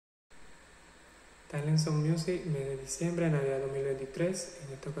Talent Song Music, mes de diciembre, Navidad 2023.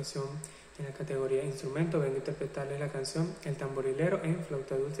 En esta ocasión, en la categoría Instrumento, vengo a interpretarles la canción El Tamborilero en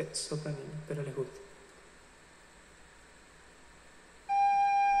flauta dulce sopranino. Espero les guste.